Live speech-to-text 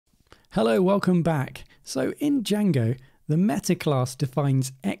Hello, welcome back. So in Django, the meta class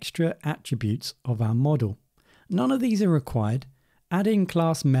defines extra attributes of our model. None of these are required. Adding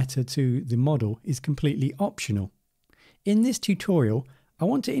class meta to the model is completely optional. In this tutorial, I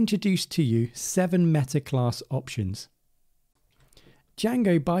want to introduce to you 7 meta class options.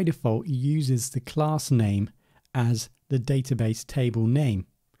 Django by default uses the class name as the database table name.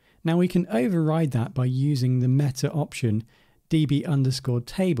 Now we can override that by using the meta option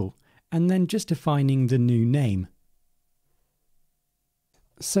db_table and then just defining the new name.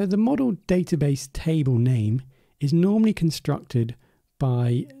 So the model database table name is normally constructed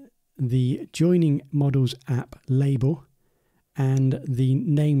by the joining models app label and the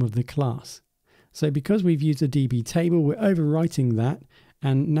name of the class. So because we've used a DB table, we're overwriting that,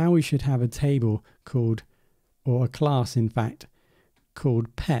 and now we should have a table called, or a class in fact,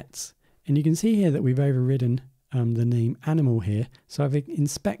 called pets. And you can see here that we've overridden the name animal here. So I've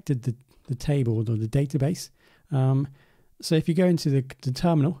inspected the table or the database. So if you go into the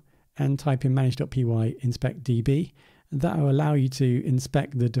terminal and type in manage.py inspect db, that will allow you to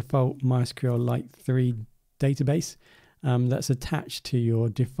inspect the default MySQL Lite 3 database that's attached to your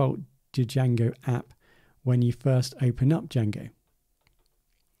default Django app when you first open up Django.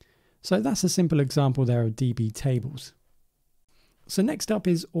 So that's a simple example there of DB tables. So next up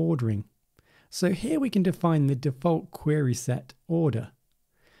is ordering. So here we can define the default query set order.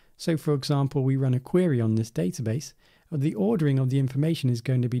 So for example, we run a query on this database. The ordering of the information is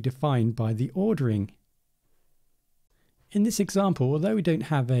going to be defined by the ordering. In this example, although we don't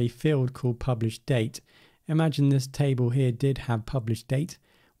have a field called published date, imagine this table here did have published date.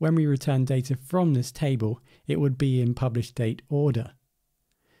 When we return data from this table, it would be in published date order.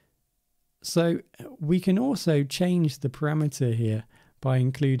 So we can also change the parameter here by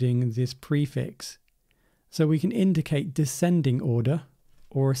including this prefix. So we can indicate descending order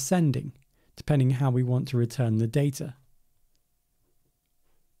or ascending, depending how we want to return the data.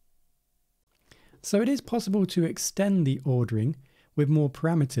 So it is possible to extend the ordering with more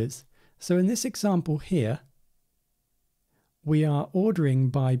parameters. So in this example here, we are ordering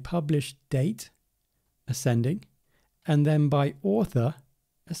by published date, ascending, and then by author,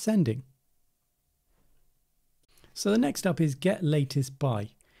 ascending. So the next up is get latest by.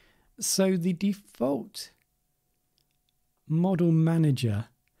 So the default model manager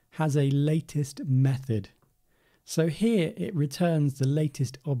has a latest method. So here it returns the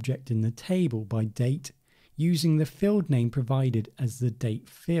latest object in the table by date using the field name provided as the date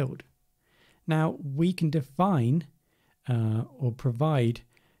field. Now we can define or provide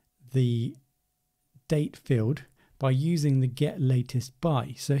the date field by using the get latest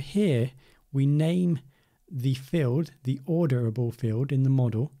by. So here we name the field, the orderable field in the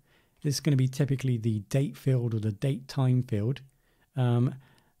model. This is going to be typically the date field or the date time field,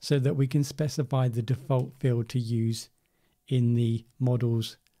 so that we can specify the default field to use in the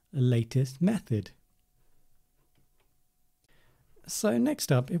model's latest method. So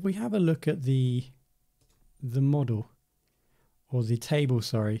next up, if we have a look at the model, or the table,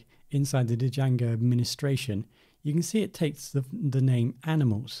 sorry, inside the Django administration, you can see it takes the name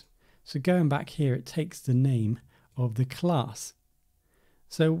animals. So going back here, it takes the name of the class.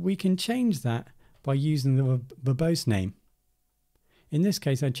 So we can change that by using the verbose name. In this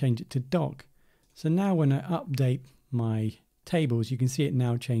case, I change it to dog. So now when I update my tables, you can see it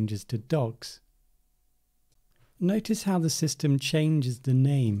now changes to dogs. Notice how the system changes the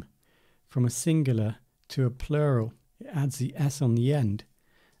name from a singular to a plural. It adds the S on the end.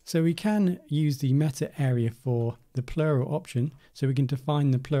 So we can use the meta area for the plural option. So we can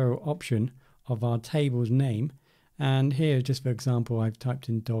define the plural option of our table's name. And here, just for example, I've typed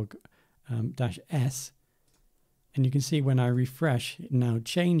in dog -s. And you can see when I refresh, it now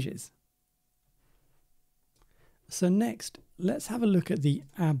changes. So next, let's have a look at the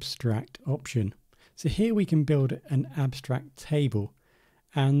abstract option. So here we can build an abstract table,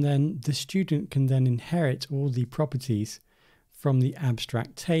 and then the student can then inherit all the properties from the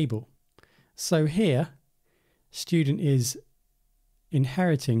abstract table. So here, student is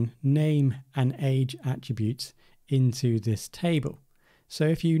inheriting name and age attributes into this table. So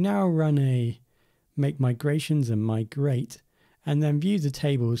if you now run a make migrations and migrate and then view the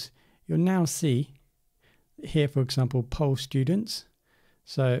tables, you'll now see here, for example, poll students.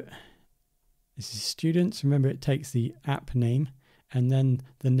 So this is students. Remember, it takes the app name and then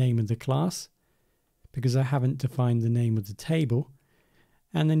the name of the class, because I haven't defined the name of the table.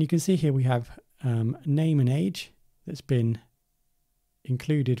 And then you can see here we have name and age that's been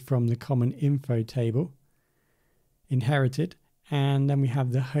included from the common info table, inherited, and then we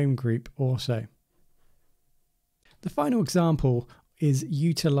have the home group also. The final example is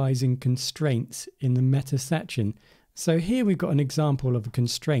utilizing constraints in the meta section. So here we've got an example of a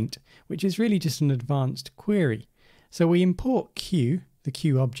constraint, which is really just an advanced query. So we import Q, the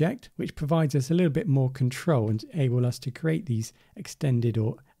Q object, which provides us a little bit more control and enable us to create these extended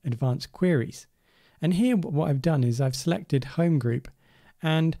or advanced queries. And here what I've done is I've selected home group,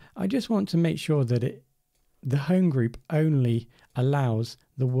 and I just want to make sure that the home group only allows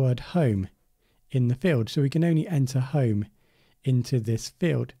the word home in the field. So we can only enter home into this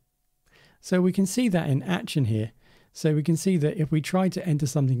field. So we can see that in action here. So we can see that if we try to enter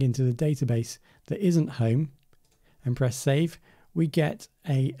something into the database that isn't home and press save, we get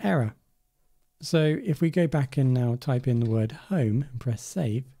an error. So if we go back and now type in the word home and press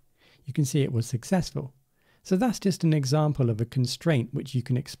save, you can see it was successful. So that's just an example of a constraint which you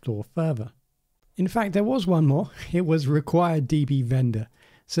can explore further. In fact, there was one more. It was required DB vendor.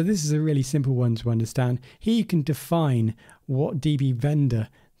 So this is a really simple one to understand. Here you can define what DB vendor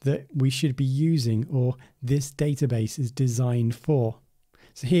that we should be using or this database is designed for.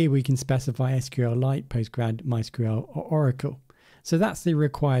 So here we can specify SQLite, Postgres, MySQL or Oracle. So that's the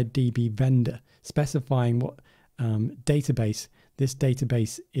required DB vendor, specifying what database this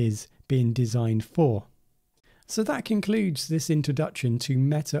database is being designed for. So that concludes this introduction to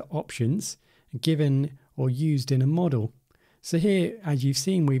meta options given or used in a model. So here, as you've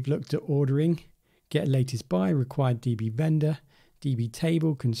seen, we've looked at ordering, get latest by, required DB vendor, DB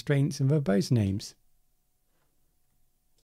table, constraints and verbose names.